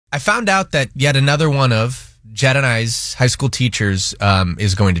I found out that yet another one of Jed and I's high school teachers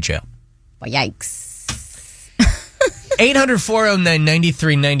is going to jail. Well, yikes.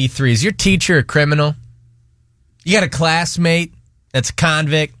 800-409-9393. Is your teacher a criminal? You got a classmate that's a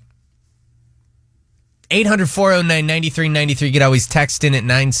convict? 800-409-9393. You could always text in at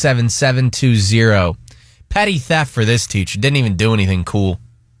 97720. Petty theft for this teacher. Didn't even do anything cool.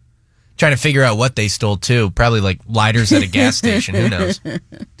 Trying to figure out what they stole, too. Probably like lighters at a gas station. Who knows?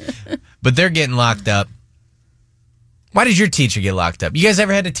 But they're getting locked up. Why did your teacher get locked up? You guys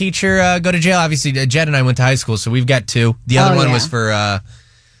ever had a teacher go to jail? Obviously, Jed and I went to high school, so we've got two. The other one was for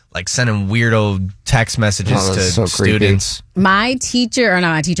like sending weirdo text messages to students. My gym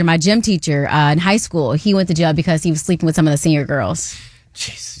teacher in high school, he went to jail because he was sleeping with some of the senior girls.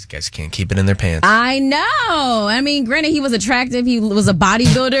 Jeez, these guys can't keep it in their pants. I know. I mean, granted, he was attractive. He was a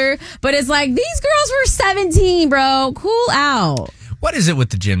bodybuilder. But it's like, these girls were 17, bro. Cool out. What is it with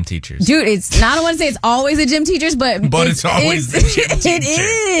the gym teachers? Dude, I don't want to say it's always the gym teachers, but it's always the gym teacher. It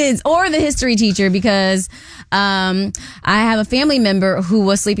is. Or the history teacher, because I have a family member who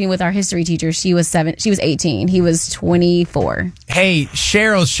was sleeping with our history teacher. She was 18. He was 24. Hey,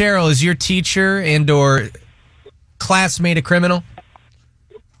 Cheryl, is your teacher and or classmate a criminal?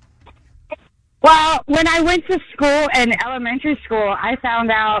 Well, when I went to school in elementary school, I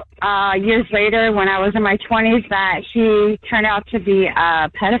found out years later when I was in my 20s that she turned out to be a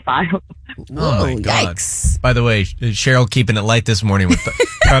pedophile. Oh, my God. Yikes. By the way, Cheryl keeping it light this morning with the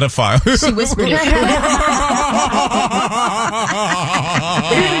pedophile. She whispered it.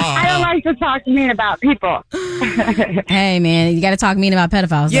 I don't like to talk mean about people. Hey, man, you got to talk mean about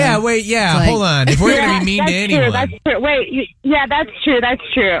pedophiles. Yeah, though. wait, yeah, Like, hold on. If we're going to be mean to anyone. That's true. Wait, yeah, that's true. That's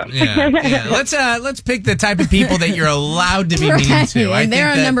true. Yeah. Let's pick the type of people that you're allowed to be mean to. And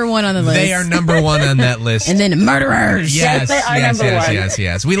they're number one on the list. They are number one on that list. And then murderers. Yes, they are number one.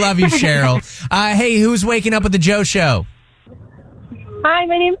 yes. We love you, Cheryl. Hey, who's waking up with the Joe Show? Hi,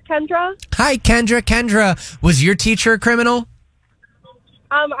 my name's Kendra. Hi, Kendra. Kendra, was your teacher a criminal?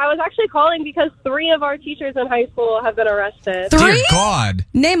 I was actually calling because 3 of our teachers in high school have been arrested. 3? Dear God.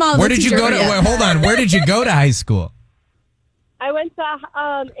 Name all Where the did you teachers. go to? Wait, hold on. Where did you go to high school? I went to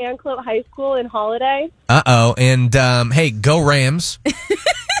Anclote High School in Holiday. Uh-oh. And, hey, go Rams.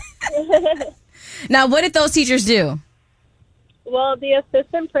 Now, what did those teachers do? Well, the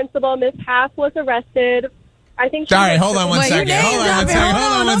assistant principal, Miss Half, was arrested. I think she All right, hold on one Wait, second. you're name dropping.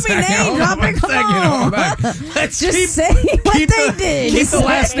 Hold on, don't be name dropping. Come on. Let's Just say what they did. Keep Just the say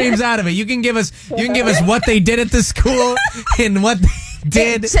last it. names out of it. You can give us what they did at the school and what they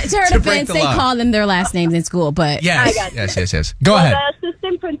did To her to break defense, the they law. call them their last names in school, but Yes. Go ahead. The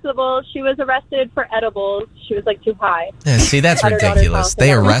assistant principal, she was arrested for edibles. She was like too high. Yeah, see, that's At her daughter's ridiculous. house.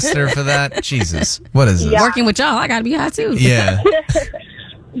 They arrested her for that? Jesus. What is this? Yeah. working with y'all, I gotta be high too. Yeah.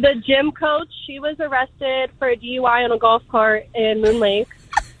 The gym coach, she was arrested for a DUI on a golf cart in Moon Lake.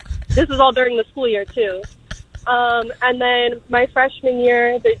 This was all during the school year, too. And then my freshman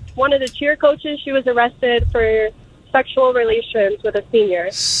year, one of the cheer coaches, she was arrested for sexual relations with a senior.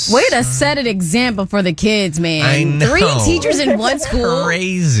 Way to set an example for the kids, man. I know. 3 teachers in one school.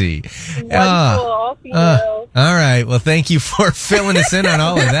 Crazy. One school, all female. All right. Well, thank you for filling us in on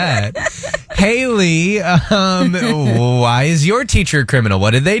all of that. Haley, why is your teacher a criminal?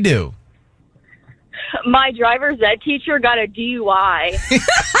 What did they do? My driver's ed teacher got a DUI.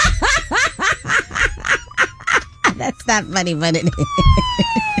 That's not funny, but it is.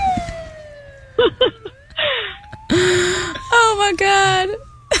 Oh my God.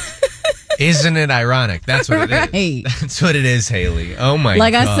 Isn't it ironic? That's what it is. Right. That's what it is, Haley. Oh my God.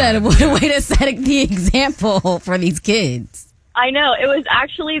 Like I said, what a way to set the example for these kids. I know. It was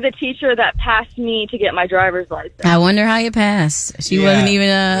actually the teacher that passed me to get my driver's license. I wonder how you passed. She wasn't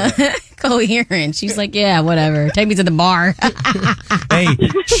even coherent. She's like, yeah, whatever. Take me to the bar. Hey,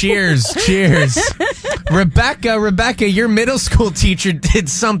 cheers. Rebecca, your middle school teacher did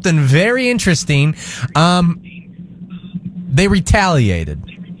something very interesting. They retaliated.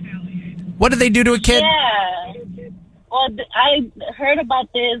 What did they do to a kid? Yeah. Well, I heard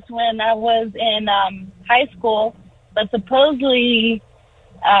about this when I was in high school, but supposedly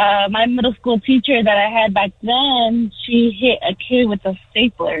my middle school teacher that I had back then, she hit a kid with a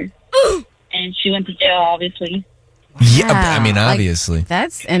stapler, and she went to jail, obviously. Yeah, Wow. I mean, Like, obviously.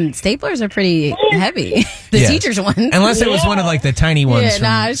 and staplers are pretty heavy. The Yeah. teacher's one. Unless it was one of like the tiny ones yeah, from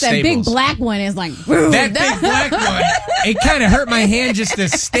nah, it's that big Staples. black one is like, That big black one, it kind of hurt my hand just to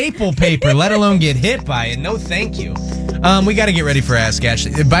staple paper, let alone get hit by it. No, thank you. We got to get ready for Ask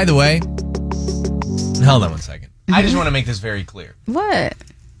Ashley. By the way, hold on one second. I just want to make this very clear. What?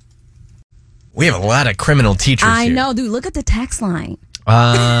 We have a lot of criminal teachers I here. know, dude. Look at the text line.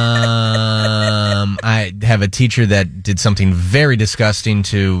 I have a teacher that did something very disgusting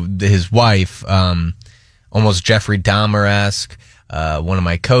to his wife, almost Jeffrey Dahmer-esque. One of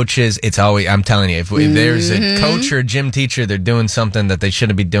my coaches, it's always, I'm telling you, if there's a coach or a gym teacher, they're doing something that they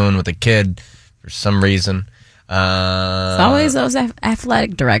shouldn't be doing with a kid for some reason. It's always those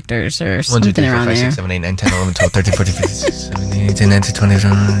athletic directors or 1, 2, something 3, 4, around 5, there. 6, 7, 8, 9, 10, 11, 12, 13, 14, 15, 16, 17, 18, 19, 20.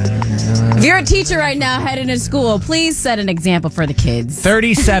 If you're a teacher right now heading to school, please set an example for the kids.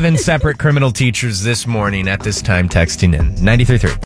 37 separate criminal teachers this morning at this time texting in. 93.3.